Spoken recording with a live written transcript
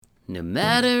No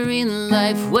matter in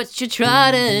life what you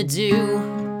try to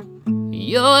do,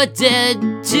 you're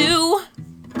dead too.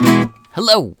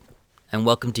 Hello, and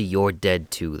welcome to You're Dead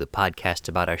Too, the podcast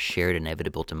about our shared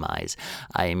inevitable demise.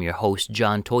 I am your host,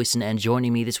 John Toyson, and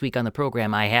joining me this week on the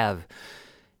program, I have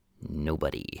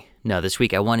nobody. Now, this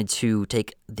week I wanted to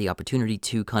take the opportunity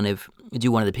to kind of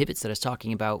do one of the pivots that I was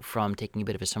talking about from taking a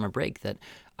bit of a summer break, that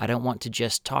I don't want to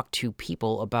just talk to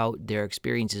people about their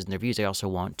experiences and their views. I also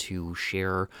want to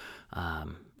share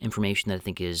information that I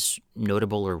think is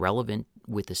notable or relevant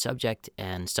with the subject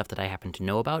and stuff that I happen to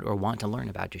know about or want to learn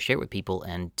about to share with people.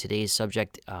 And today's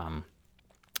subject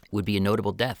would be a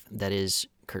notable death. That is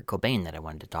Kurt Cobain that I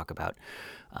wanted to talk about.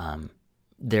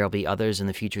 There'll be others in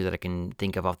the future that I can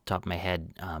think of off the top of my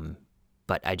head,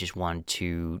 but I just wanted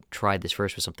to try this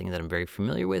first with something that I'm very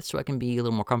familiar with so I can be a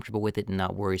little more comfortable with it and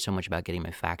not worry so much about getting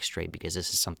my facts straight, because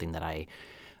this is something that I,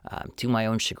 to my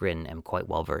own chagrin, am quite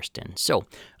well versed in. So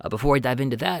before I dive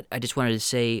into that, I just wanted to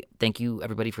say thank you,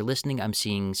 everybody, for listening. I'm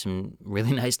seeing some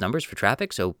really nice numbers for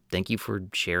traffic, so thank you for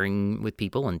sharing with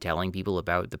people and telling people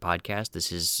about the podcast.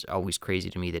 This is always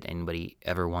crazy to me that anybody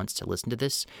ever wants to listen to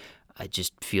this. It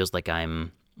just feels like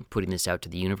I'm putting this out to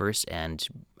the universe, and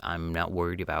I'm not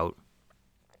worried about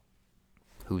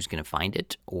who's going to find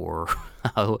it or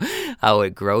how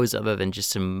it grows, other than just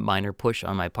some minor push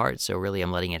on my part. So really,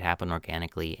 I'm letting it happen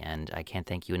organically, and I can't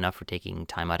thank you enough for taking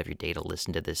time out of your day to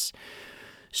listen to this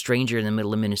stranger in the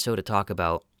middle of Minnesota talk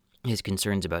about his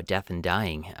concerns about death and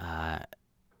dying.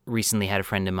 Recently had a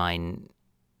friend of mine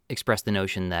express the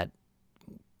notion that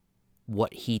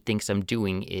what he thinks I'm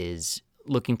doing is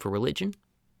looking for religion,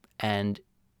 and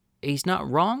he's not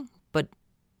wrong, but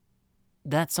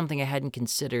that's something I hadn't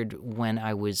considered when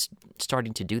I was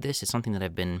starting to do this. It's something that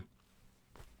I've been,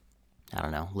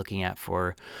 looking at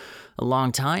for a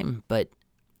long time, but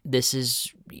this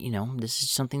is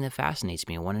something that fascinates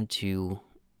me. I wanted to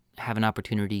have an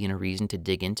opportunity and a reason to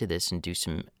dig into this and do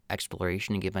some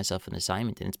exploration and give myself an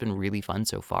assignment, and it's been really fun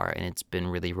so far, and it's been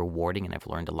really rewarding, and I've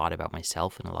learned a lot about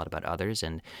myself and a lot about others.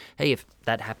 And hey, if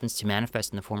that happens to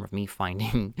manifest in the form of me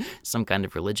finding some kind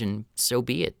of religion, so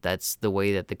be it. That's the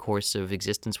way that the course of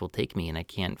existence will take me, and I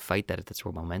can't fight that if that's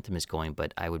where momentum is going.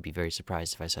 But I would be very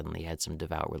surprised if I suddenly had some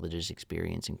devout religious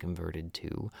experience and converted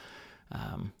to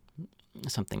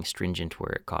something stringent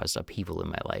where it caused upheaval in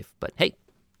my life. But hey,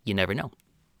 you never know.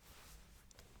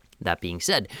 That being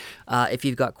said, if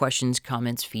you've got questions,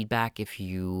 comments, feedback, if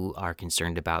you are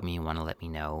concerned about me and want to let me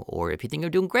know, or if you think I'm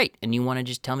doing great and you want to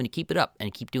just tell me to keep it up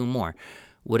and keep doing more,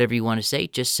 whatever you want to say,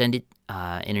 just send it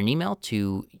in an email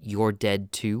to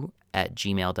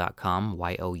yourdeadtoo@gmail.com,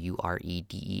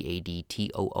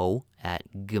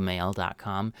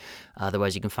 youredeadtoo@gmail.com.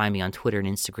 Otherwise, you can find me on Twitter and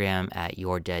Instagram at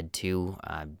yourdeadtoo.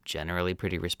 I'm generally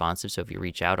pretty responsive, so if you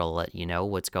reach out, I'll let you know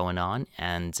what's going on.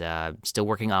 And still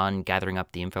working on gathering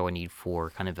up the info I need for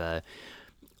kind of a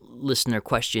listener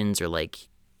questions or like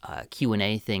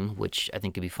Q&A thing, which I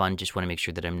think could be fun. Just want to make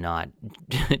sure that I'm not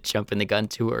jumping the gun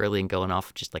too early and going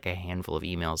off just like a handful of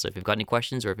emails. So if you've got any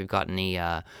questions, or if you've got any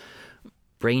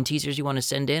brain teasers you want to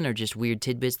send in, or just weird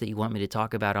tidbits that you want me to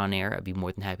talk about on air, I'd be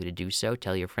more than happy to do so.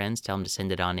 Tell your friends, tell them to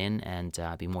send it on in, and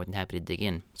I'd be more than happy to dig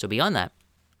in. So beyond that,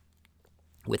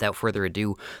 without further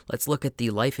ado, let's look at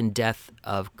the life and death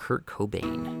of Kurt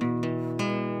Cobain.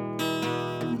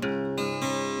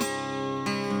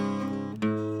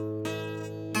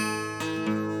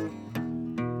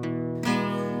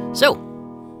 So,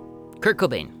 Kurt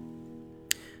Cobain.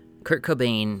 Kurt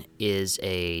Cobain is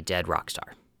a dead rock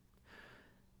star.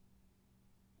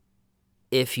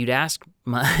 If you'd ask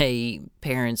my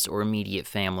parents or immediate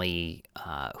family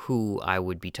who I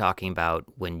would be talking about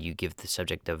when you give the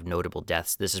subject of notable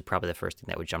deaths, this is probably the first thing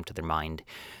that would jump to their mind.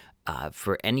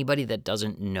 For anybody that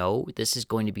doesn't know, this is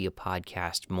going to be a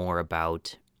podcast more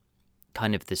about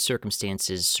kind of the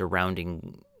circumstances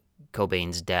surrounding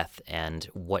Cobain's death and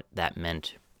what that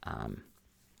meant on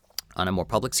a more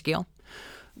public scale,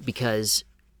 because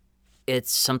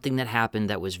it's something that happened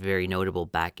that was very notable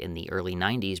back in the early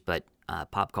 90s, but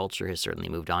pop culture has certainly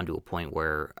moved on to a point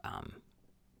where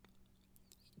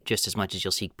just as much as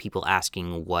you'll see people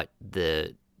asking what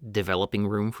the developing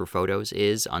room for photos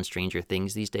is on Stranger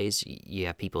Things these days, you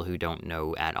have people who don't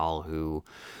know at all who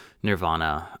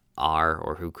Nirvana are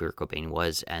or who Kurt Cobain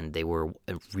was, and they were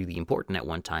really important at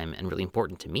one time and really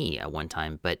important to me at one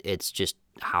time, but it's just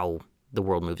how the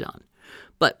world moves on.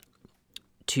 But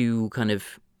to kind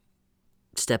of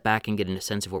step back and get a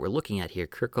sense of what we're looking at here,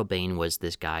 Kurt Cobain was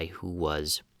this guy who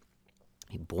was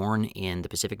born in the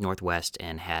Pacific Northwest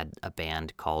and had a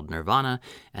band called Nirvana,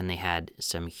 and they had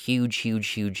some huge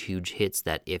hits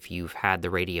that if you've had the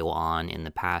radio on in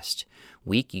the past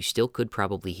week, you still could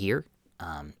probably hear.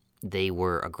 They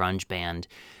were a grunge band,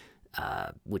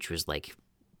 which was like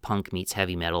punk meets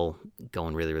heavy metal,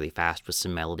 going really fast with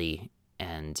some melody,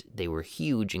 and they were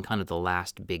huge and kind of the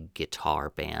last big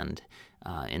guitar band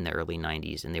in the early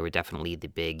 90s, and they were definitely the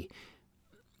big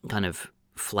kind of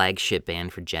flagship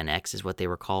band for Gen X is what they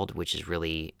were called, which is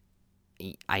really,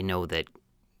 I know that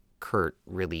Kurt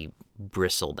really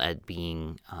bristled at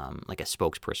being like a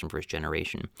spokesperson for his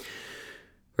generation,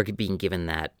 or being given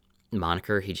that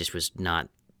moniker. He just was not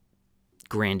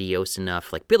grandiose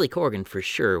enough. Like Billy Corgan for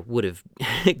sure would have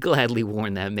gladly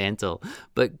worn that mantle,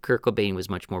 but Kurt Cobain was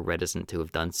much more reticent to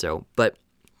have done so. But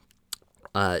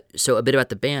so a bit about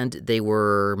the band. They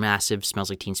were massive. Smells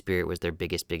Like Teen Spirit was their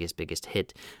biggest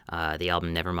hit. The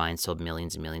album Nevermind sold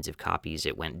millions and millions of copies.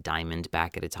 It went diamond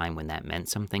back at a time when that meant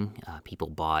something. People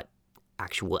bought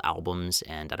actual albums,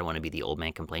 and I don't want to be the old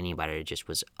man complaining about it. It just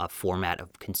was a format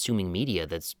of consuming media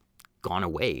that's gone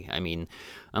away. I mean,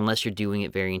 unless you're doing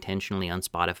it very intentionally on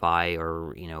Spotify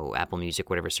or, Apple Music,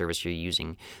 whatever service you're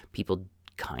using, people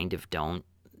kind of don't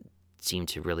seem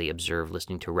to really observe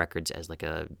listening to records as like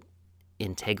a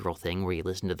integral thing where you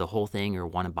listen to the whole thing or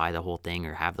want to buy the whole thing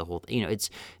or have the whole thing. It's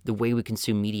the way we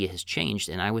consume media has changed,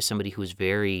 and I was somebody who was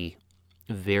very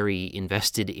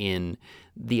invested in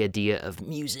the idea of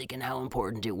music and how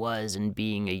important it was, and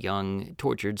being a young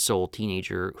tortured soul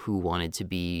teenager who wanted to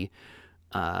be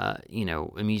a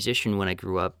musician when I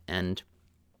grew up, and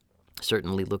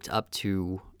certainly not looked up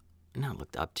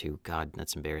to, God,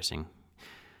 that's embarrassing.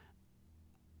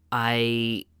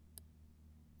 I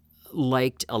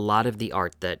liked a lot of the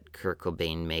art that Kurt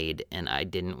Cobain made, and I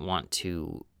didn't want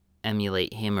to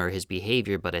emulate him or his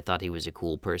behavior, but I thought he was a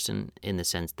cool person, in the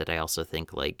sense that I also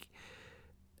think like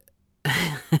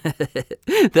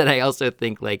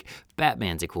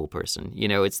Batman's a cool person.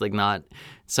 It's like not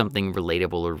something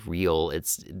relatable or real.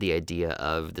 It's the idea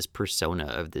of this persona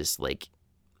of this like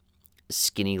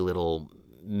skinny little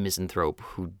misanthrope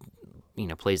who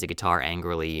plays the guitar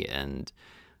angrily and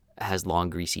has long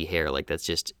greasy hair. Like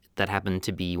that happened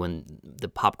to be when the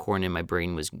popcorn in my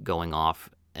brain was going off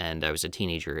and I was a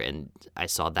teenager, and I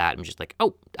saw that and was just like,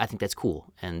 oh, I think that's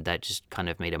cool. And that just kind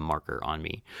of made a marker on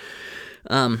me.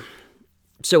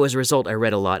 So as a result, I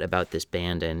read a lot about this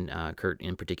band and Kurt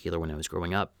in particular when I was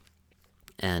growing up,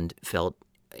 and felt,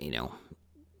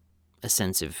 a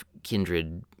sense of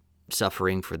kindred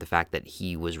suffering for the fact that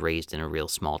he was raised in a real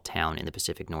small town in the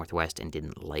Pacific Northwest and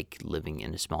didn't like living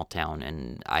in a small town.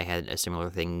 And I had a similar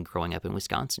thing growing up in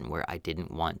Wisconsin, where I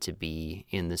didn't want to be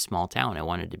in the small town. I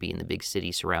wanted to be in the big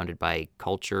city surrounded by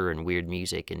culture and weird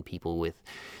music and people with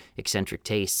eccentric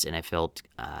tastes, and I felt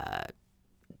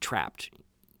trapped.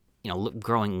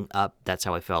 Growing up, that's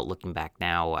how I felt. Looking back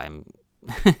now, I'm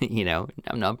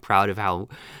not proud of how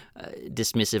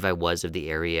dismissive I was of the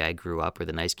area I grew up or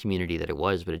the nice community that it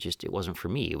was, but it wasn't for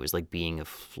me. It was like being a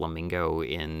flamingo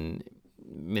in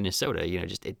Minnesota.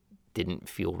 It didn't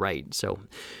feel right. So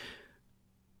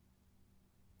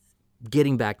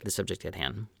getting back to the subject at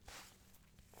hand,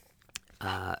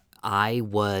 I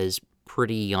was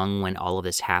pretty young when all of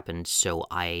this happened, so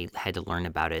I had to learn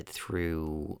about it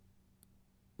through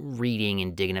reading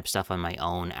and digging up stuff on my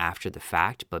own after the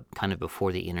fact, but kind of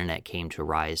before the internet came to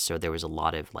rise. So there was a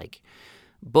lot of like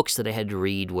books that I had to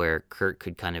read where Kurt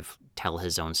could kind of tell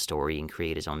his own story and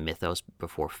create his own mythos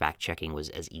before fact checking was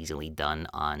as easily done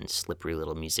on slippery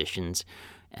little musicians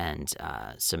and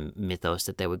some mythos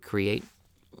that they would create.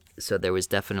 So there was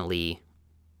definitely,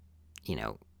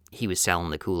 he was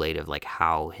selling the Kool-Aid of like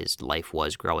how his life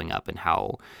was growing up and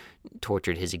how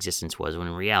tortured his existence was, when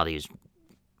in reality it was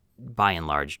by and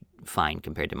large fine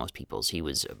compared to most people's. He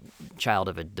was a child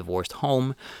of a divorced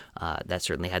home. That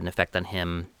certainly had an effect on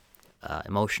him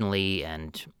emotionally,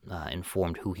 and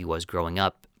informed who he was growing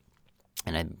up,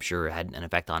 and I'm sure it had an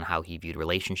effect on how he viewed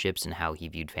relationships and how he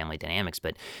viewed family dynamics.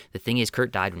 But the thing is,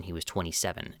 Kurt died when he was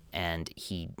 27, and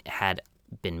he had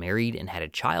been married and had a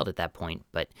child at that point,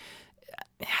 but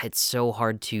it's so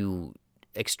hard to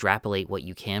extrapolate what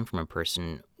you can from a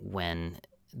person when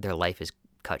their life is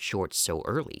cut short so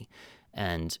early.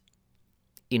 And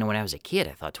when I was a kid,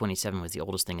 I thought 27 was the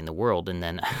oldest thing in the world. And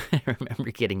then I remember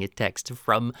getting a text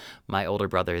from my older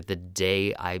brother the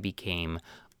day I became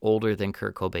older than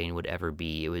Kurt Cobain would ever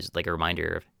be. It was like a reminder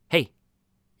of, hey,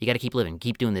 you got to keep living,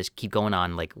 keep doing this, keep going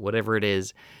on, like whatever it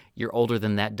is, you're older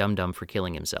than that dum-dum for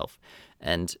killing himself.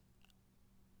 And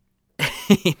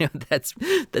that's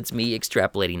me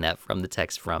extrapolating that from the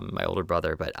text from my older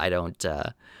brother, but I don't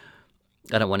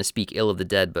I don't want to speak ill of the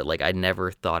dead, but like I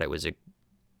never thought it was a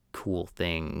cool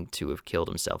thing to have killed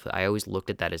himself. I always looked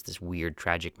at that as this weird,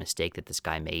 tragic mistake that this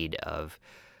guy made of,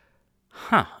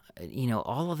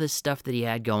 all of this stuff that he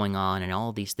had going on and all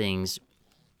of these things,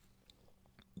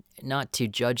 not to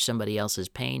judge somebody else's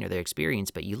pain or their experience,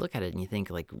 but you look at it and you think,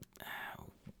 like,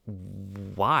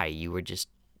 why? You were just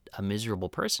a miserable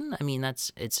person? I mean,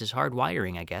 it's his hard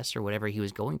wiring, I guess, or whatever he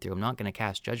was going through. I'm not going to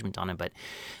cast judgment on him, but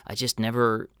I just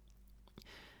never...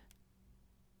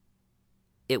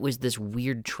 It was this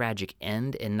weird, tragic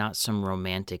end and not some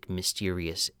romantic,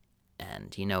 mysterious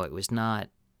end. It was not...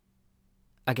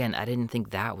 Again, I didn't think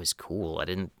that was cool. I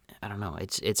don't know.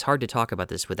 It's hard to talk about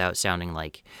this without sounding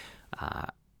like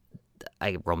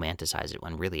I romanticize it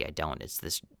when really I don't. It's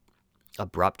this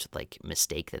abrupt, like,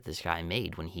 mistake that this guy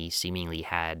made when he seemingly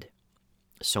had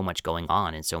so much going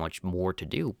on and so much more to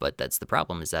do. But that's the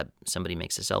problem, is that somebody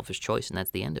makes a selfish choice and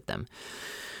that's the end of them.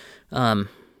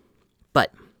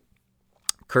 But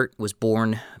Kurt was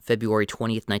born February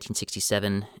 20th,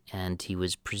 1967, and he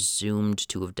was presumed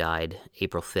to have died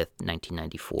April 5th,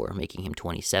 1994, making him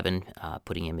 27,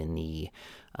 putting him in the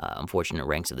unfortunate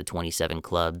ranks of the 27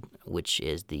 Club, which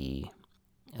is the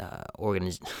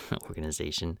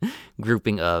organization,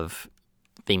 grouping of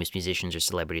famous musicians or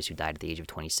celebrities who died at the age of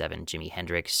 27. Jimi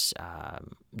Hendrix,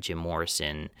 Jim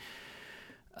Morrison,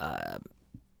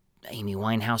 Amy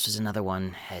Winehouse was another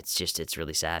one. It's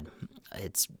really sad.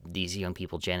 It's these young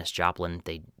people, Janis Joplin,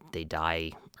 they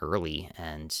die early,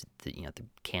 and the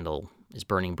candle is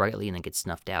burning brightly and then gets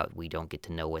snuffed out. We don't get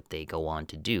to know what they go on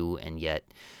to do, and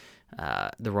yet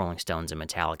the Rolling Stones and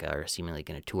Metallica are seemingly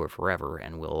going to tour forever,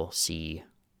 and we'll see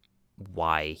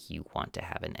why you want to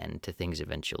have an end to things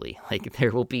eventually. Like, there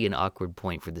will be an awkward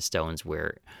point for the Stones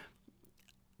where,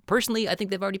 personally, I think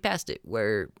they've already passed it,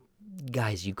 where,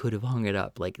 guys, you could have hung it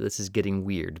up. Like, this is getting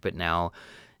weird. But now,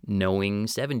 knowing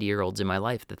 70-year-olds in my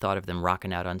life, the thought of them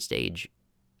rocking out on stage,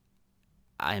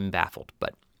 I'm baffled.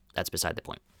 But that's beside the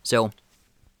point. So,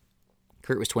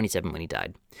 Kurt was 27 when he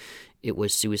died. It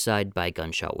was suicide by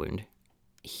gunshot wound.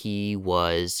 He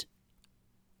was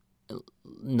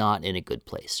not in a good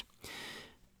place.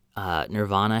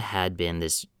 Nirvana had been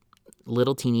this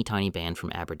little teeny tiny band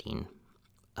from Aberdeen,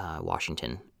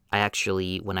 Washington. I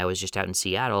actually, when I was just out in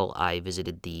Seattle, I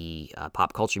visited the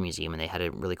Pop Culture Museum, and they had a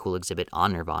really cool exhibit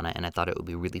on Nirvana, and I thought it would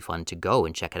be really fun to go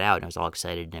and check it out. And I was all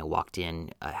excited, and I walked in,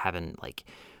 having, like,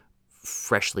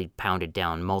 freshly pounded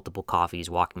down multiple coffees,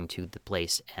 walking to the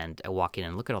place, and I walk in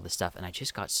and look at all this stuff, and I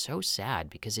just got so sad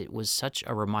because it was such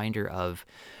a reminder of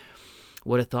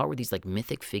what I thought were these, like,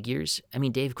 mythic figures. I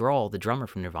mean, Dave Grohl, the drummer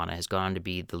from Nirvana, has gone on to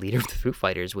be the leader of the Foo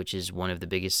Fighters, which is one of the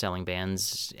biggest selling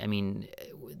bands. I mean,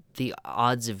 the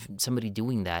odds of somebody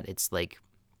doing that, it's like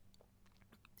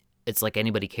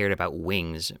anybody cared about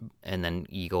Wings, and then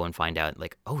you go and find out,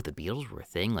 like, oh, the Beatles were a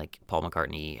thing. Like, Paul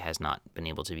McCartney has not been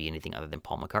able to be anything other than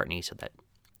Paul McCartney, so that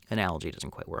analogy doesn't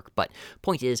quite work. But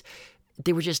point is,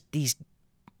 they were just these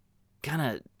kind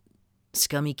of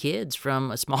scummy kids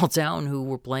from a small town who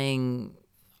were playing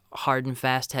hard and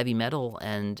fast heavy metal,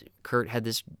 and Kurt had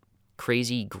this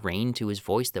crazy grain to his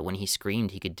voice that when he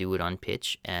screamed, he could do it on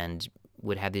pitch and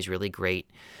would have these really great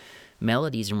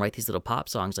melodies and write these little pop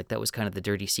songs. Like, that was kind of the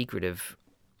dirty secret of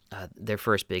their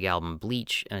first big album,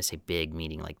 Bleach. And I say big,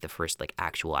 meaning like the first, like,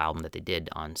 actual album that they did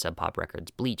on Sub Pop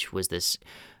Records. Bleach was this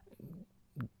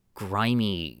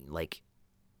grimy, like,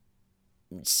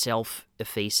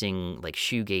 self-effacing, like,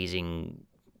 shoegazing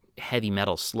heavy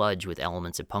metal sludge with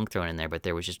elements of punk thrown in there, but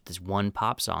there was just this one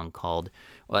pop song called,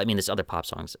 well, I mean, there's other pop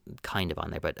songs kind of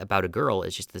on there, but About a Girl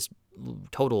is just this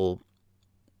total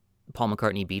Paul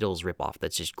McCartney Beatles ripoff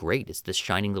that's just great. It's this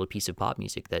shining little piece of pop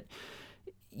music that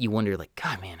you wonder, like,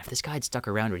 God, man, if this guy had stuck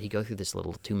around, would he go through this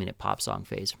little 2-minute pop song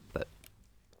phase? But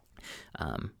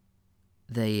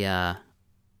they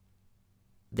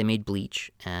made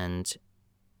Bleach, and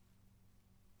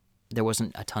there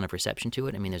wasn't a ton of reception to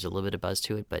it. I mean, there's a little bit of buzz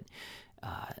to it, but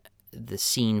the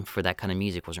scene for that kind of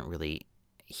music wasn't really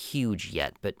huge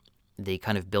yet. But they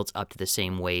kind of built up to the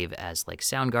same wave as, like,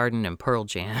 Soundgarden and Pearl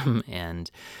Jam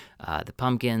and the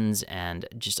Pumpkins and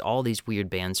just all these weird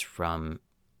bands from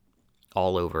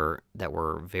all over that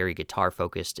were very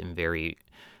guitar-focused and very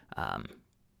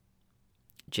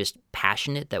just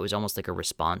passionate. That was almost like a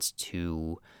response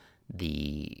to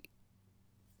the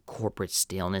corporate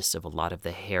staleness of a lot of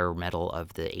the hair metal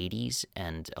of the 80s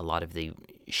and a lot of the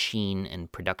sheen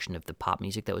and production of the pop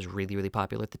music that was really, really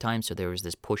popular at the time. So there was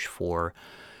this push for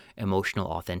emotional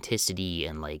authenticity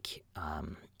and, like,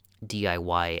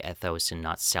 DIY ethos and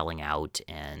not selling out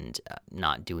and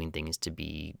not doing things to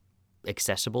be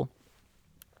accessible.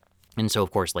 And so,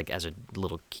 of course, like as a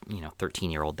little,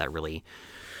 13-year-old, that really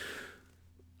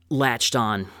latched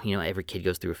on. Every kid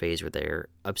goes through a phase where they're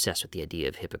obsessed with the idea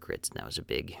of hypocrites, and that was a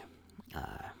big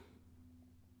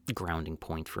grounding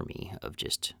point for me of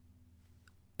just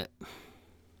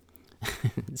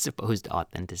supposed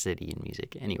authenticity in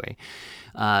music. Anyway,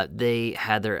 they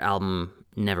had their album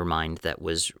Nevermind that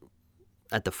was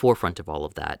at the forefront of all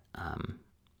of that.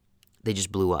 They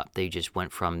just blew up. They just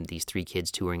went from these 3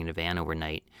 kids touring in a van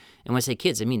overnight. And when I say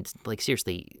kids, I mean, like,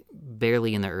 seriously,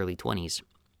 barely in their early 20s,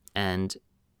 and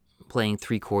playing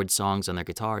 3-chord songs on their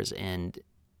guitars, and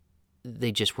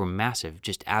they just were massive,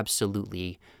 just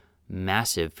absolutely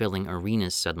massive, filling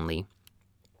arenas suddenly.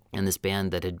 And this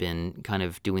band that had been kind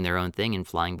of doing their own thing and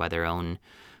flying by their own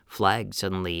flag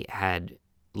suddenly had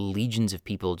legions of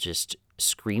people just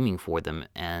screaming for them,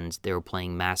 and they were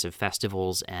playing massive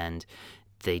festivals, and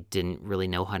they didn't really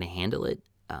know how to handle it.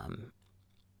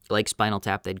 Like Spinal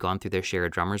Tap, they'd gone through their share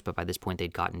of drummers, but by this point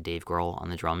they'd gotten Dave Grohl on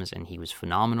the drums, and he was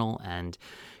phenomenal, and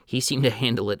he seemed to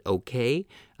handle it okay.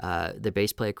 The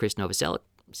bass player, Chris Novoselic,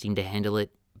 seemed to handle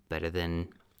it better than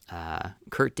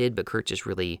Kurt did, but Kurt just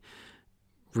really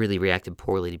reacted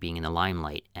poorly to being in the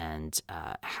limelight and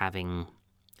having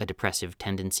a depressive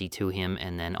tendency to him,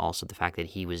 and then also the fact that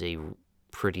he was a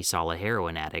pretty solid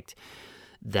heroin addict.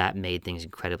 That made things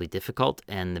incredibly difficult,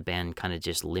 and the band kind of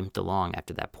just limped along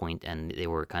after that point, and they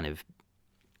were kind of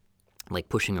like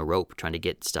pushing a rope trying to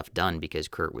get stuff done because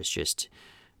Kurt was just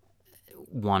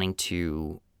wanting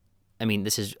to... I mean,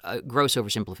 this is a gross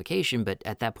oversimplification, but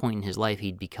at that point in his life,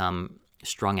 he'd become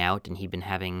strung out, and he'd been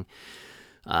having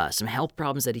some health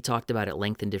problems that he talked about at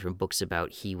length in different books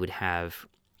about. He would have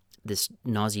this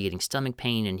nauseating stomach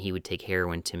pain, and he would take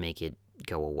heroin to make it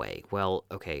go away. Well,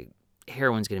 okay,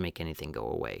 heroin's going to make anything go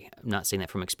away. I'm not saying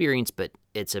that from experience, but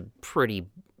it's a pretty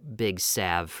big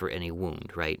salve for any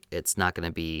wound, right? It's not going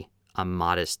to be a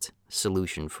modest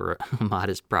solution for a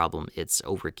modest problem. It's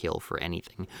overkill for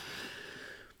anything.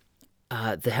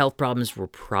 The health problems were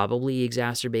probably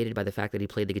exacerbated by the fact that he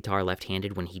played the guitar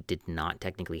left-handed when he did not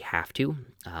technically have to.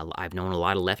 I've known a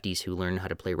lot of lefties who learned how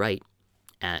to play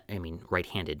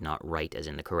right-handed, not right as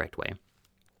in the correct way.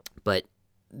 But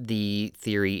the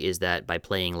theory is that by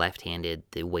playing left-handed,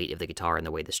 the weight of the guitar and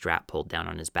the way the strap pulled down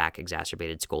on his back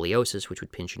exacerbated scoliosis, which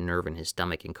would pinch a nerve in his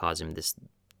stomach and cause him this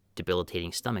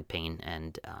debilitating stomach pain.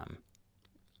 And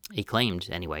he claimed,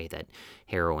 anyway, that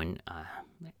heroin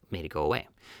made it go away.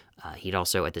 He'd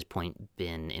also, at this point,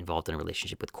 been involved in a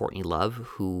relationship with Courtney Love,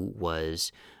 who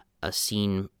was a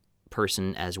scene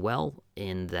person as well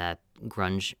in that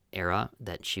grunge era,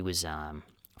 that she was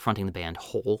fronting the band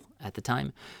Hole at the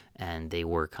time, and they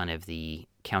were kind of the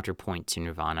counterpoint to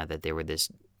Nirvana, that they were this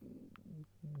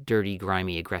dirty,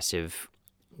 grimy, aggressive,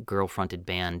 girl-fronted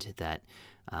band that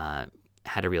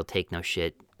had a real take no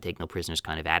shit, take no prisoners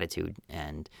kind of attitude,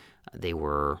 and they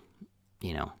were,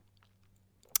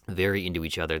 very into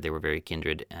each other. They were very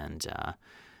kindred, and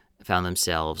found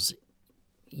themselves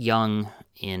young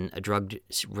in a drugged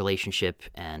relationship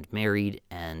and married,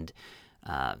 and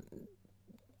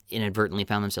inadvertently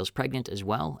found themselves pregnant as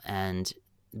well, and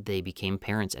they became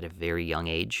parents at a very young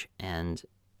age, and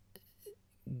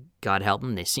God help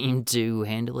them, they seemed to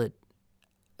handle it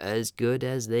as good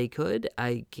as they could.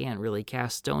 I can't really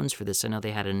cast stones for this. I know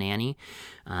they had a nanny,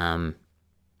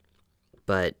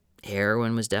 but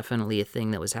heroin was definitely a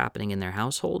thing that was happening in their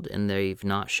household, and they've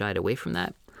not shied away from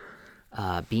that.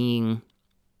 Being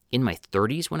in my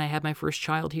 30s when I had my first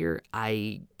child here,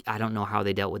 I don't know how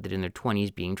they dealt with it in their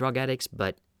 20s being drug addicts,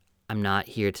 but I'm not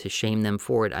here to shame them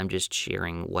for it. I'm just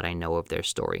sharing what I know of their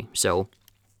story. So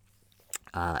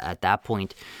at that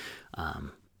point,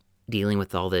 dealing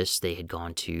with all this, they had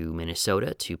gone to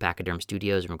Minnesota to Pachyderm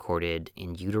Studios and recorded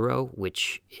In Utero,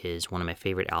 which is one of my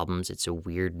favorite albums. It's a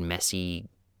weird, messy,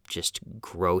 just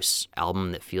gross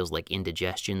album that feels like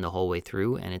indigestion the whole way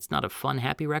through, and it's not a fun,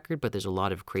 happy record, but there's a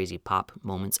lot of crazy pop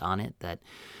moments on it that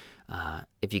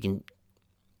if you can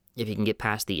get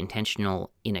past the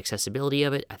intentional inaccessibility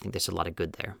of it, I think there's a lot of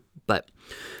good there. But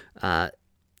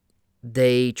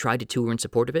they tried to tour in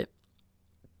support of it,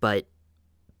 but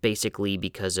basically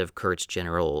because of Kurt's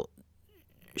general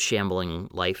shambling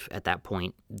life at that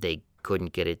point, they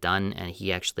couldn't get it done, and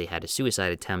he actually had a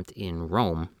suicide attempt in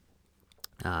Rome.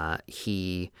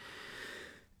 He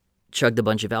chugged a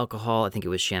bunch of alcohol, I think it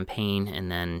was champagne,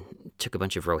 and then took a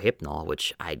bunch of Rohypnol,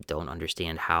 which I don't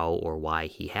understand how or why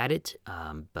he had it,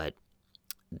 but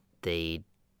they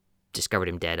discovered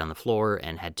him dead on the floor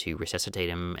and had to resuscitate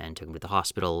him and took him to the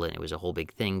hospital, and it was a whole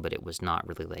big thing, but it was not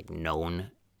really known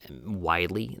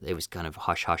widely. It was kind of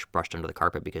hush-hush, brushed under the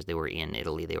carpet because they were in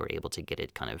Italy. They were able to get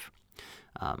it kind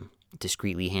of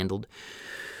discreetly handled.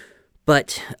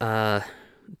 But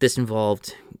this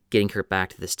involved getting Kurt back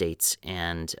to the States,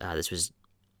 and this was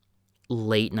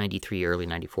late 93, early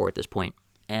 94 at this point,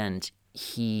 and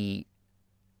he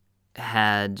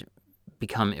had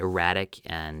become erratic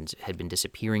and had been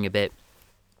disappearing a bit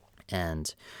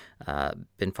and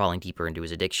been falling deeper into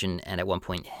his addiction. And at one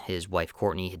point, his wife,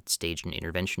 Courtney, had staged an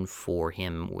intervention for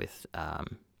him with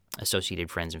associated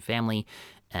friends and family,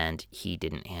 and he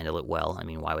didn't handle it well. I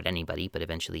mean, why would anybody? But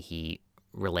eventually he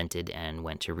relented and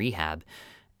went to rehab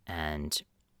and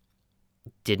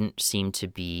didn't seem to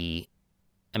be...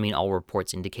 I mean, all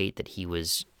reports indicate that he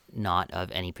was not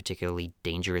of any particularly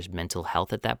dangerous mental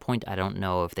health at that point. I don't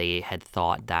know if they had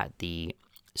thought that the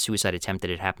suicide attempt that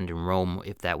had happened in Rome,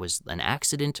 if that was an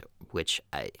accident, which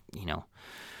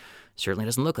certainly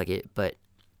doesn't look like it, but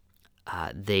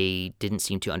they didn't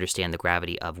seem to understand the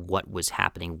gravity of what was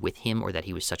happening with him, or that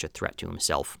he was such a threat to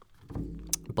himself.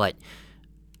 But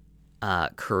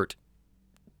Kurt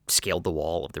scaled the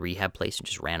wall of the rehab place and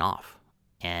just ran off.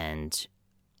 And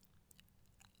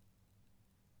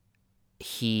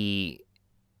he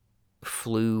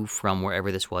flew from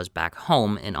wherever this was back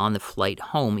home, and on the flight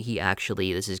home, he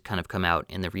actually, this has kind of come out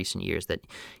in the recent years, that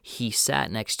he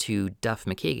sat next to Duff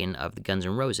McKagan of the Guns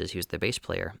N' Roses, he was the bass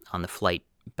player, on the flight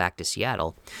back to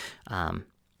Seattle.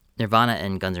 Nirvana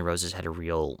and Guns N' Roses had a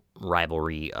real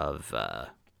rivalry of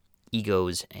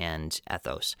egos and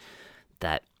ethos,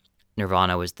 that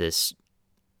Nirvana was this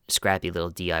scrappy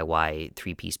little DIY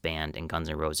three-piece band, and Guns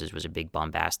N' Roses was a big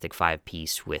bombastic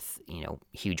five-piece with,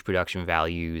 huge production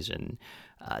values, and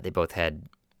they both had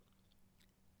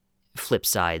flip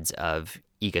sides of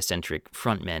egocentric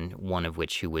frontmen, one of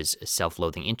which who was a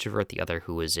self-loathing introvert, the other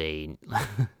who was a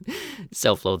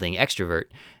self-loathing extrovert,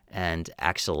 and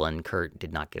Axl and Kurt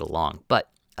did not get along. But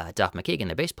Duff McKagan,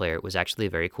 the bass player, was actually a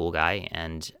very cool guy,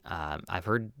 and I've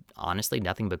heard, honestly,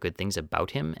 nothing but good things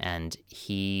about him, and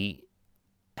he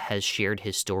has shared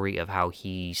his story of how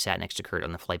he sat next to Kurt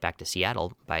on the flight back to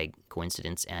Seattle by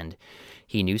coincidence, and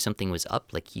he knew something was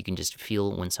up. Like, you can just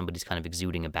feel when somebody's kind of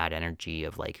exuding a bad energy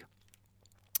of, like,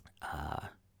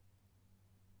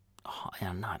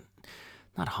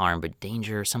 not harm, but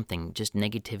danger, something, just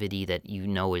negativity that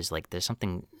is like there's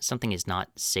something is not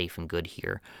safe and good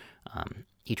here.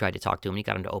 He tried to talk to him, and he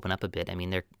got him to open up a bit. I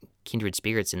mean, they're kindred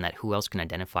spirits in that who else can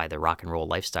identify the rock and roll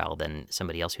lifestyle than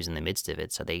somebody else who's in the midst of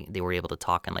it? So they were able to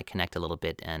talk and, like, connect a little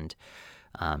bit, and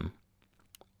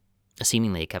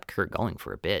seemingly it kept Kurt going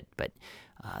for a bit. But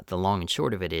the long and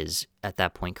short of it is, at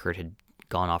that point, Kurt had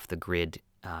gone off the grid.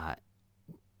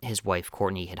 His wife,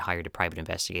 Courtney, had hired a private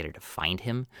investigator to find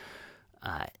him.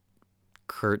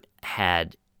 Kurt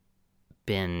had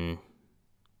been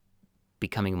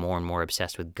becoming more and more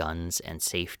obsessed with guns and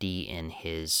safety in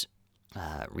his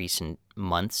recent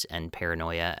months, and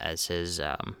paranoia as his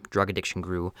drug addiction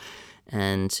grew.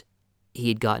 And he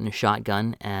had gotten a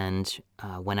shotgun and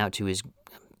went out to his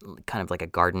kind of like a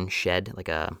garden shed, like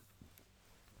a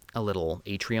little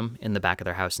atrium in the back of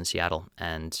their house in Seattle,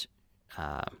 and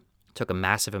took a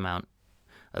massive amount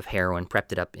of heroin,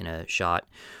 prepped it up in a shot,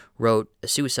 wrote a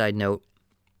suicide note,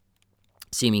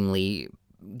 seemingly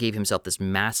gave himself this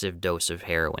massive dose of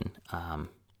heroin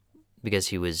because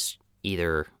he was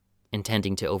either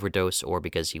intending to overdose or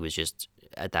because he was just,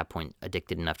 at that point,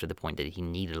 addicted enough to the point that he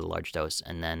needed a large dose,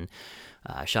 and then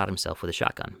shot himself with a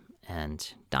shotgun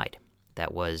and died.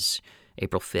 That was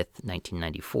April 5th,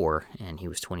 1994, and he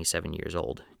was 27 years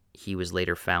old. He was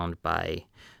later found by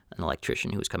an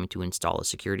electrician who was coming to install a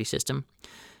security system.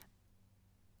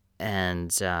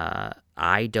 And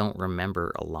I don't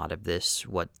remember a lot of this,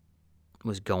 what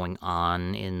was going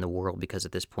on in the world, because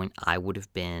at this point I would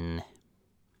have been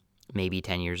maybe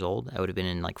 10 years old. I would have been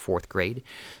in like 4th grade.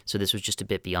 So this was just a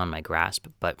bit beyond my grasp.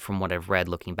 But from what I've read,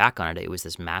 looking back on it, it was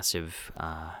this massive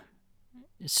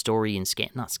story and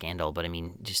not scandal, but I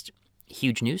mean, just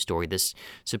huge news story. This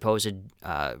supposed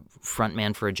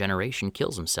frontman for a generation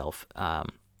kills himself.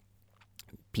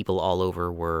 People all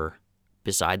over were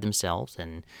beside themselves,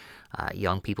 and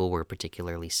young people were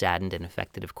particularly saddened and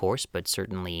affected, of course, but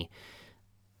certainly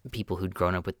people who'd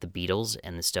grown up with the Beatles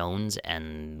and the Stones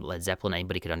and Led Zeppelin,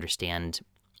 anybody could understand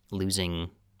losing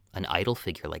an idol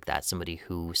figure like that, somebody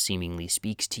who seemingly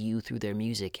speaks to you through their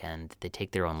music and they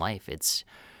take their own life. It's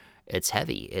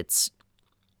heavy. It's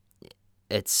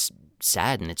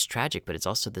sad and it's tragic, but it's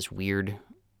also this weird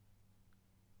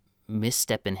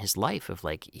misstep in his life of,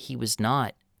 like, he was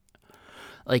not,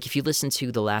 like, if you listen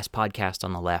to the last podcast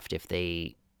on the left, if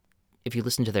you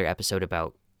listen to their episode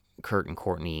about Kurt and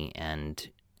Courtney, and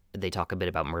they talk a bit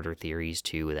about murder theories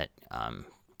too, that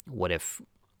what if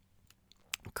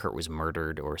Kurt was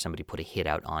murdered or somebody put a hit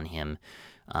out on him,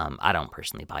 I don't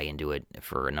personally buy into it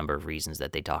for a number of reasons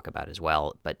that they talk about as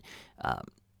well, but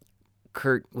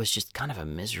Kurt was just kind of a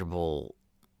miserable,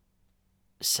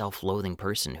 self-loathing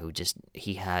person who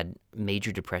he had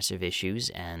major depressive issues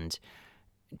and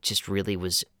just really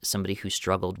was somebody who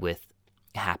struggled with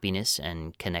happiness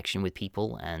and connection with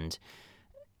people, and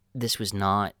this was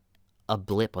not a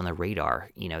blip on the radar.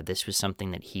 This was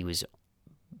something that he was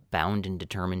bound and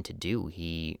determined to do.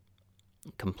 He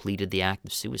completed the act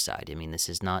of suicide. I mean, this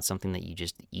is not something that you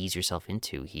just ease yourself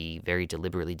into. He very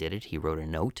deliberately did it. He wrote a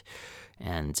note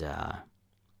and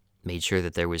made sure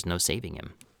that there was no saving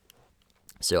him.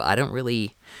 So I don't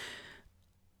really,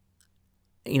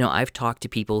 I've talked to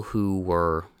people who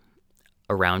were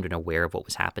around and aware of what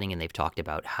was happening, and they've talked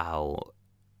about how,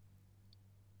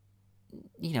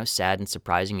 sad and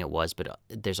surprising it was, but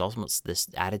there's almost this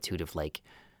attitude of like,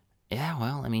 yeah,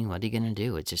 well, I mean, what are you going to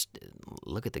do? It's just,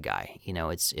 look at the guy.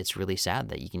 It's really sad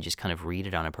that you can just kind of read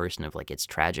it on a person of like, it's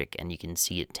tragic, and you can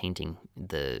see it tainting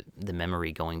the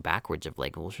memory going backwards of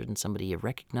like, well, shouldn't somebody have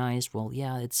recognized? Well,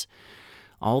 yeah, it's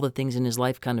all the things in his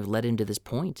life kind of led him to this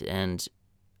point, and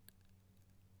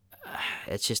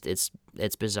it's just, it's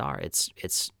bizarre.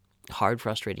 It's hard,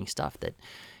 frustrating stuff that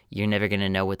you're never going to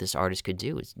know what this artist could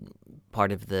do. It's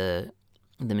part of the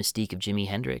mystique of Jimi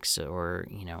Hendrix, or,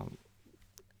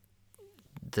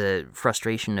 the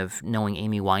frustration of knowing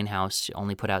Amy Winehouse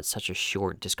only put out such a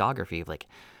short discography of like,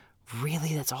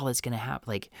 really, that's all that's going to happen?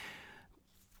 Like,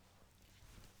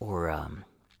 or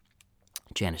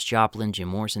Janis Joplin, Jim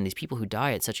Morrison, these people who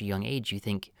die at such a young age, you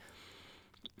think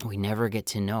we never get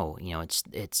to know.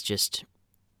 It's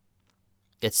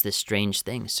this strange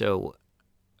thing. So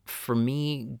for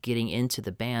me, getting into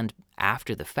the band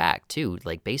after the fact too,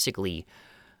 like basically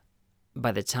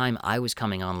by the time I was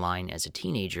coming online as a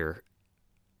teenager,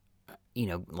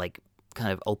 like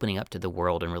kind of opening up to the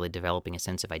world and really developing a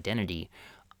sense of identity,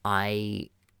 I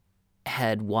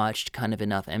had watched kind of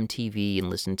enough MTV and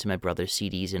listened to my brother's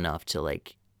CDs enough to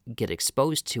like get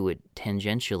exposed to it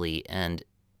tangentially, and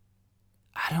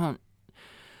I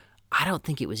don't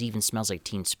think it was even Smells Like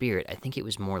Teen Spirit. I think it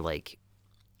was more like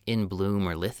In Bloom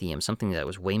or Lithium, something that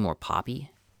was way more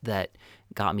poppy that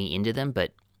got me into them.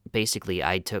 But basically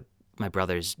I took my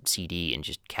brother's CD and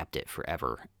just kept it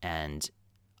forever, and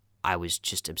I was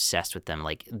just obsessed with them.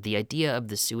 Like, the idea of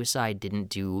the suicide didn't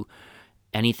do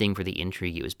anything for the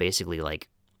intrigue. It was basically like,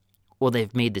 well,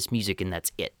 they've made this music and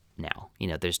that's it now.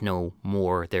 There's no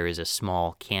more. There is a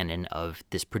small canon of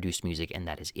this produced music and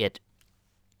that is it.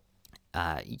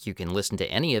 You can listen to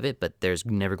any of it, but there's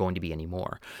never going to be any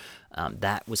more.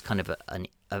 That was kind of an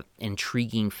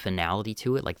intriguing finality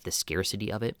to it, like the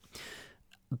scarcity of it.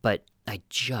 But I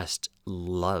just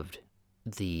loved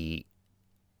the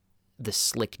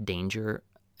slick danger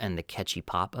and the catchy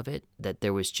pop of it, that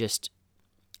there was just,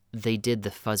 they did the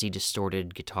fuzzy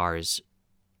distorted guitars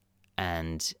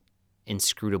and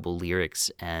inscrutable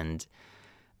lyrics and,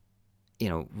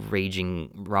 raging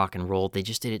rock and roll. They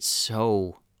just did it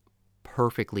so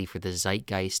perfectly for the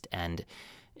zeitgeist, and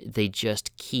they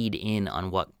just keyed in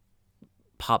on what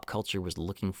pop culture was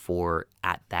looking for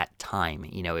at that time.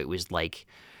 It was like,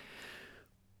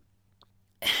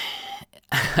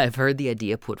 I've heard the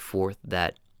idea put forth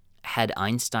that had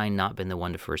Einstein not been the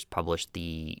one to first publish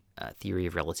the theory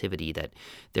of relativity, that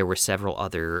there were several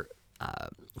other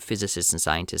physicists and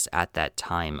scientists at that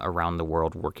time around the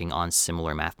world working on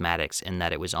similar mathematics, and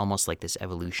that it was almost like this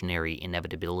evolutionary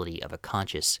inevitability of a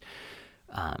conscious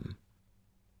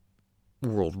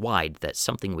worldwide, that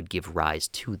something would give rise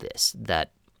to this,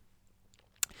 that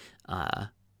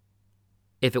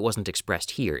if it wasn't expressed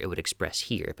here, it would express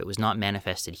here. If it was not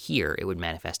manifested here, it would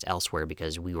manifest elsewhere,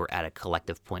 because we were at a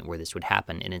collective point where this would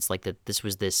happen. And it's like that this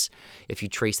was this, if you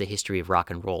trace the history of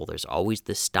rock and roll, there's always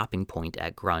this stopping point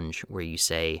at grunge where you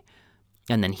say,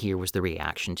 and then here was the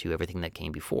reaction to everything that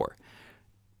came before.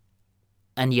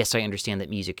 And yes, I understand that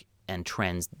music and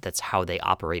trends, that's how they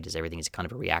operate, is everything is kind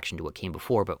of a reaction to what came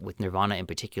before. But with Nirvana in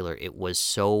particular, it was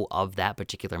so of that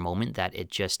particular moment that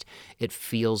it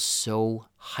feels so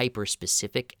hyper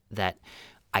specific that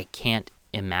I can't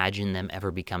imagine them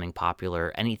ever becoming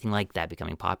popular, anything like that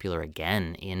becoming popular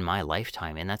again in my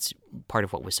lifetime. And that's part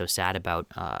of what was so sad about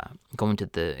going to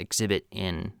the exhibit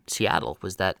in Seattle,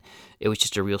 was that it was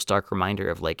just a real stark reminder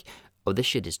of like, oh, this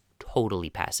shit is totally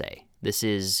passé. This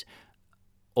is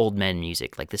old men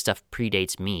music. Like, this stuff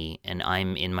predates me, and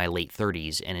I'm in my late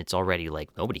 30s, and it's already like,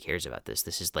 nobody cares about this.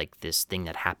 This is like this thing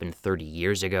that happened 30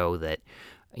 years ago that,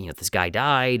 this guy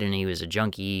died and he was a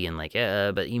junkie and like,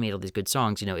 but he made all these good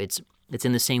songs. It's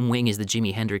in the same wing as the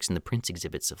Jimi Hendrix and the Prince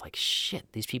exhibits of like,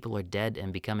 shit, these people are dead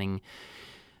and becoming,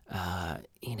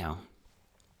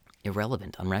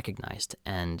 irrelevant, unrecognized.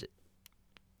 And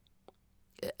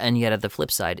yet at the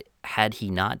flip side, had he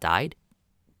not died,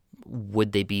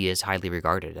 would they be as highly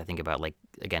regarded? I think about, like,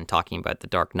 again, talking about The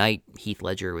Dark Knight, Heath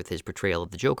Ledger with his portrayal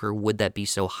of the Joker, would that be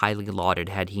so highly lauded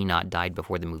had he not died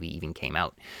before the movie even came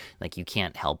out? Like, you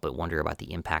can't help but wonder about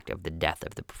the impact of the death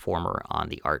of the performer on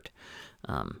the art.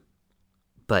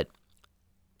 But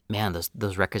man,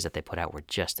 those records that they put out were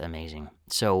just amazing.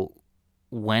 So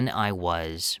when I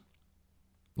was,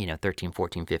 13,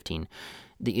 14, 15,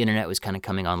 the internet was kind of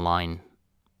coming online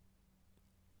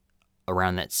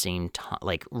around that same time,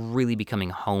 like really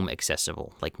becoming home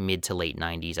accessible, like mid to late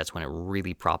 90s. That's when it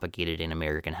really propagated in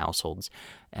American households.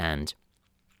 And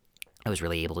I was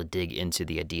really able to dig into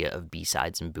the idea of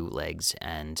B-sides and bootlegs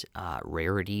and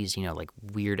rarities, like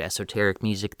weird esoteric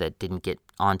music that didn't get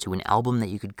onto an album that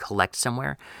you could collect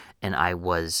somewhere. And I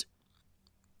was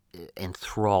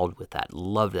enthralled with that,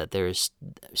 loved that. There's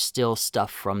still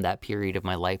stuff from that period of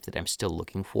my life that I'm still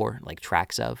looking for, like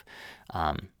tracks of.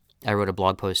 I wrote a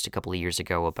blog post a couple of years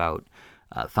ago about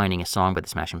finding a song by the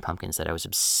Smashing Pumpkins that I was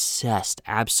obsessed,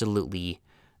 absolutely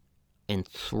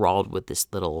enthralled with this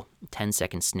little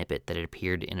 10-second snippet that had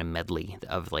appeared in a medley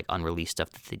of like unreleased stuff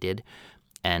that they did.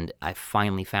 And I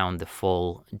finally found the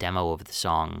full demo of the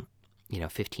song,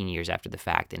 15 years after the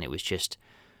fact. And it was just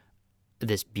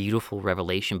this beautiful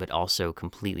revelation, but also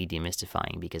completely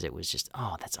demystifying, because it was just,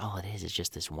 that's all it is. It's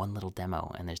just this one little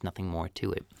demo and there's nothing more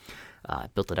to it. I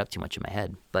built it up too much in my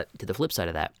head. But to the flip side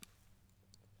of that,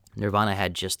 Nirvana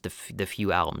had just the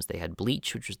few albums. They had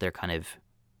Bleach, which was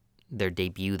their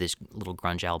debut, this little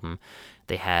grunge album.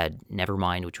 They had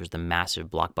Nevermind, which was the massive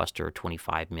blockbuster,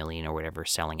 25 million or whatever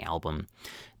selling album.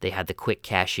 They had the quick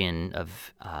cash in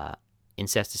of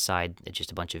Incesticide,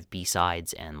 just a bunch of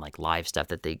B-sides and like live stuff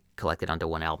that they collected onto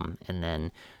one album. And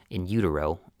then In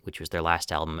Utero, which was their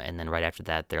last album, and then right after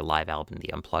that, their live album,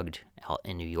 the Unplugged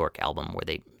in New York album, where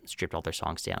they stripped all their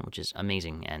songs down, which is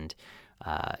amazing. And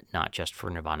not just for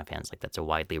Nirvana fans, like that's a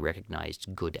widely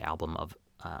recognized good album of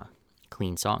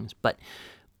clean songs. But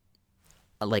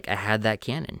like I had that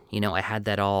canon, I had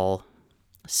that all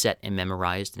set and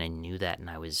memorized, and I knew that, and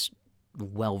I was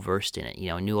well versed in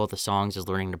it. I knew all the songs, I was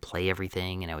learning to play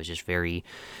everything, and I was just they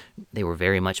were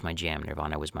very much my jam.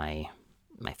 Nirvana was my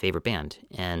favorite band.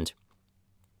 And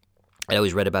I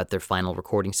always read about their final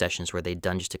recording sessions where they'd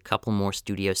done just a couple more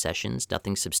studio sessions,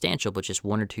 nothing substantial, but just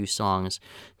one or two songs,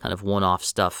 kind of one-off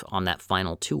stuff on that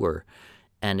final tour.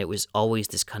 And it was always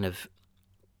this kind of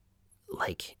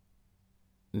like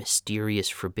mysterious,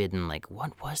 forbidden, like,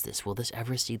 what was this? Will this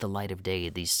ever see the light of day?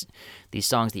 These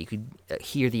songs that you could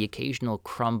hear the occasional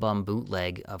crumb bum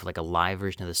bootleg of like a live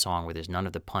version of the song where there's none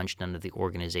of the punch, none of the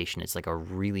organization. It's like a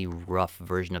really rough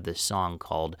version of this song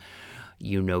called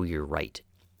You Know You're Right.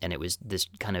 And it was this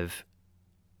kind of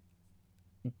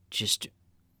just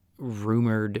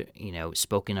rumored,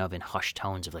 spoken of in hushed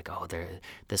tones of like, they're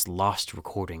this lost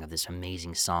recording of this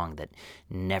amazing song that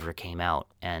never came out.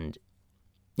 And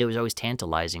it was always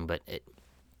tantalizing, but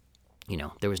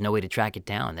there was no way to track it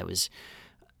down. There was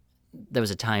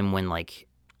a time when like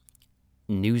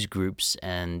news groups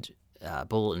and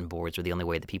bulletin boards were the only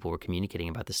way that people were communicating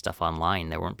about this stuff online.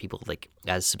 There weren't people like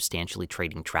as substantially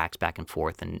trading tracks back and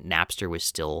forth, and Napster was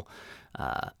still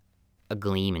a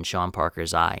gleam in Sean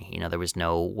Parker's eye. There was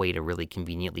no way to really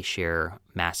conveniently share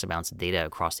mass amounts of data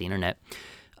across the internet.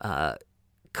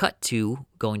 Cut to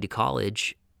going to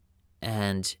college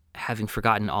and having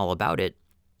forgotten all about it,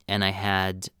 and I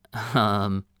had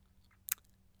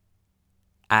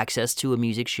access to a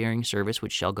music sharing service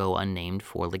which shall go unnamed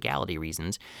for legality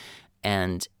reasons,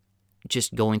 and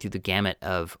just going through the gamut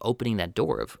of opening that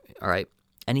door of, all right,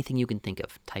 anything you can think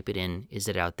of, type it in, is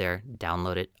it out there,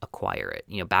 download it, acquire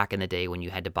it. Back in the day when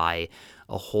you had to buy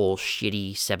a whole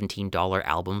shitty $17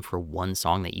 album for one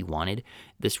song that you wanted,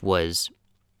 this was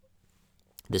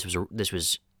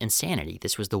insanity.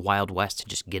 This was the Wild West to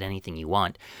just get anything you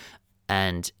want.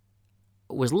 And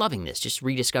was loving this, just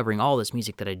rediscovering all this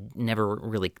music that I'd never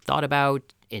really thought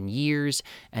about in years.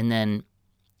 And then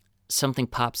something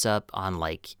pops up on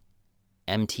like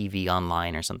MTV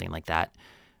Online or something like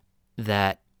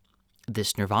that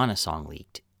this Nirvana song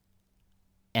leaked.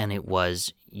 And it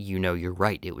was You Know You're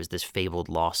Right. It was this fabled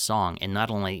lost song. And not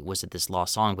only was it this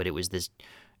lost song, but it was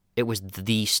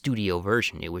the studio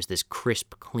version. It was this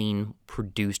crisp, clean,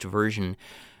 produced version.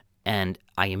 And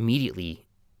I immediately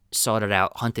sought it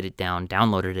out, hunted it down,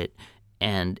 downloaded it,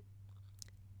 and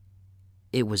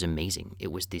it was amazing.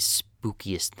 It was the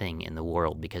spookiest thing in the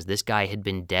world, because this guy had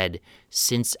been dead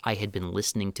since I had been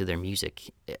listening to their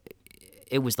music.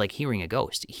 It was like hearing a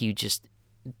ghost.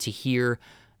 To hear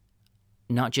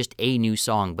not just a new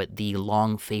song, but the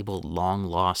long fabled, long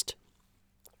lost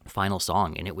final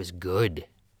song, and it was good.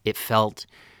 It felt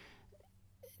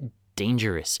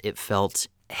dangerous. It felt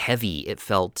heavy. It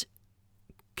felt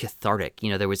cathartic.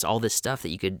 There was all this stuff that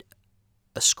you could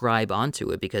ascribe onto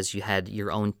it because you had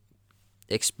your own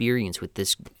experience with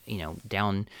this,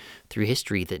 down through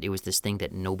history, that it was this thing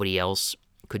that nobody else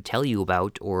could tell you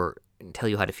about or tell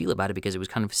you how to feel about it because it was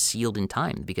kind of sealed in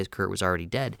time because Kurt was already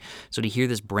dead. So to hear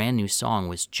this brand new song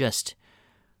was just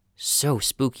so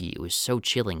spooky. It was so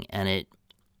chilling, and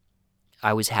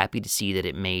I was happy to see that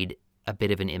it made a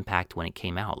bit of an impact when it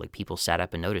came out. Like, people sat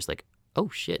up and noticed, like, oh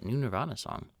shit, new Nirvana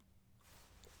song.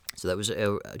 So that was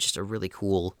just a really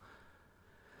cool,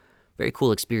 very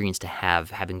cool experience to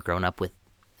have, having grown up with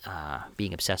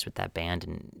being obsessed with that band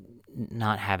and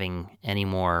not having any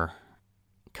more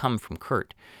come from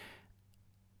Kurt.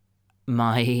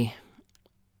 My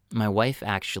wife,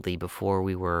 actually, before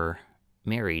we were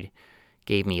married,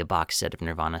 gave me a box set of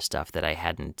Nirvana stuff that I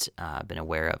hadn't been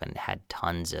aware of, and had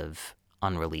tons of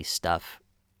unreleased stuff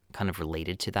kind of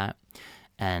related to that.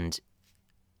 And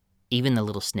even the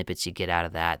little snippets you get out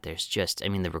of that, there's just,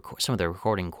 some of the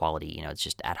recording quality, it's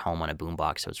just at home on a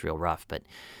boombox, so it's real rough, but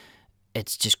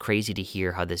it's just crazy to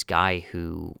hear how this guy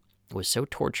who was so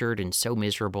tortured and so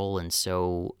miserable and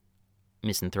so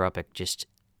misanthropic just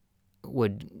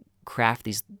would craft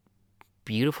these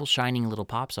beautiful, shining little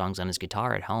pop songs on his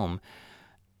guitar at home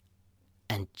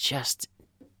and just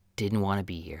didn't want to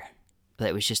be here.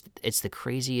 That was just, it's the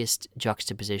craziest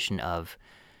juxtaposition of,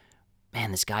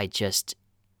 man, this guy just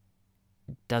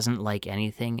doesn't like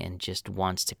anything and just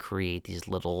wants to create these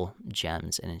little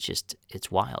gems, and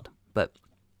it's wild. But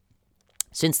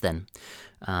since then,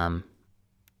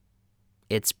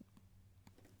 it's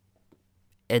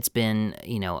been,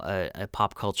 a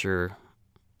pop culture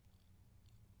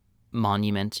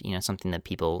monument, something that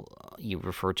you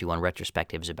refer to on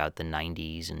retrospectives about the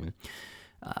 90s, and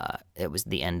it was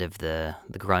the end of the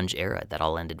grunge era that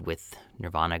all ended with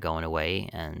Nirvana going away,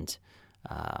 and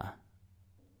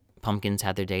Pumpkins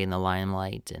had their day in the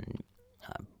limelight, and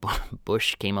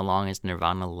Bush came along as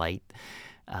Nirvana Light.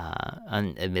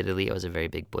 Admittedly, I was a very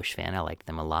big Bush fan. I liked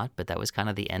them a lot, but that was kind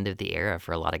of the end of the era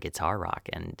for a lot of guitar rock,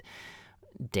 and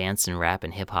dance and rap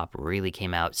and hip-hop really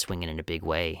came out swinging in a big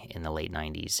way in the late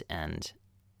 90s, and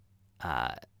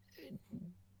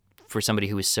for somebody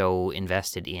who was so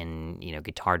invested in,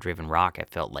 guitar-driven rock, I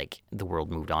felt like the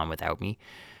world moved on without me,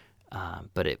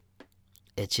 but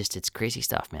it's crazy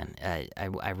stuff, man.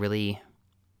 I really...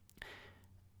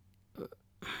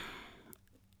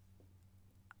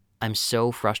 I'm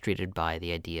so frustrated by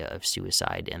the idea of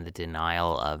suicide and the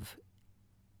denial of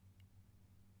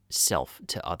self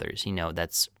to others.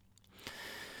 That's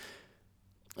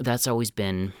always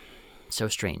been so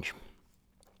strange.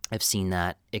 I've seen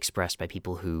that expressed by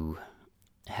people who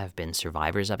have been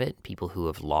survivors of it, people who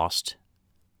have lost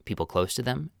people close to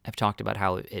them. I've talked about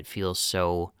how it feels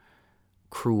so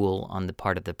cruel on the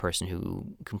part of the person who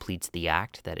completes the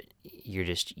act that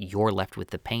you're left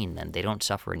with the pain. Then they don't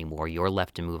suffer anymore. You're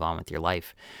left to move on with your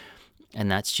life. And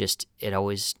that's just, it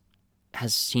always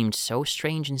has seemed so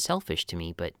strange and selfish to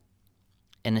me.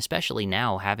 And especially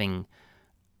now, having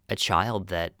a child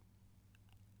that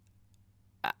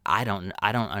I don't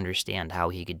understand how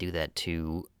he could do that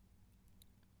to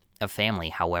a family,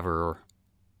 however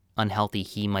unhealthy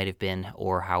he might have been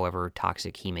or however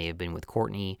toxic he may have been with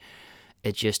Courtney.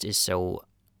 It just is so,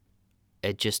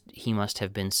 he must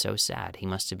have been so sad. He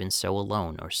must have been so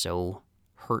alone or so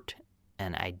hurt.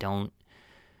 And I don't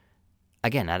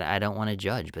want to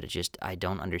judge, but I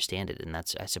don't understand it. And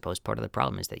that's, I suppose, part of the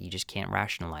problem is that you just can't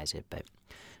rationalize it. But,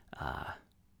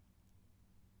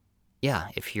 yeah,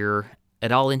 if you're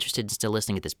at all interested in still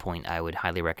listening at this point, I would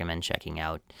highly recommend checking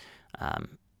out,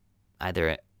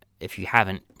 either, if you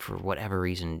haven't, for whatever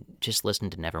reason, just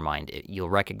listen to Nevermind. You'll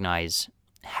recognize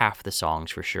half the songs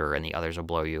for sure, and the others will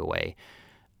blow you away.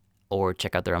 Or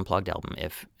check out their Unplugged album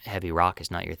if heavy rock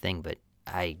is not your thing. But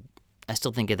I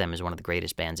still think of them as one of the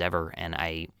greatest bands ever, and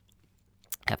I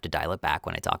have to dial it back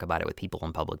when I talk about it with people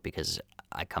in public because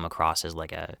I come across as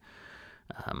like a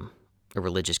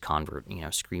religious convert,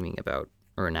 screaming about,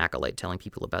 or an acolyte telling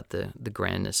people about the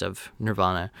grandness of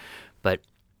Nirvana. But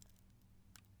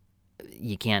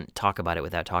you can't talk about it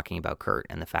without talking about Kurt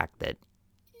and the fact that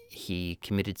he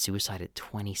committed suicide at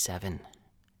 27,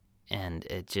 and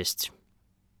it just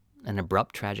an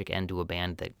abrupt, tragic end to a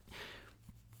band that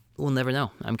we'll never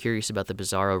know. I'm curious about the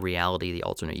bizarro reality, the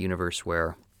alternate universe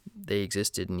where they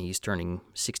existed and he's turning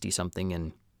 60-something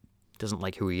and doesn't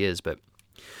like who he is, but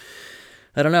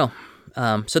I don't know.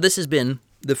 So this has been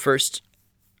the first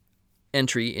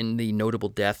entry in the Notable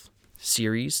Death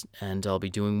series, and I'll be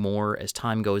doing more as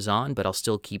time goes on, but I'll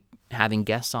still keep having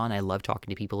guests on. I love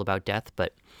talking to people about death,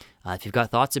 but if you've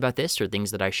got thoughts about this or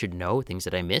things that I should know, things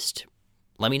that I missed,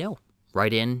 let me know.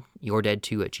 Write in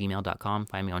yourdead2@gmail.com.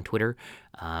 Find me on Twitter,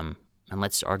 and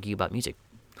let's argue about music.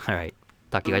 All right.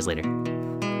 Talk to you guys later.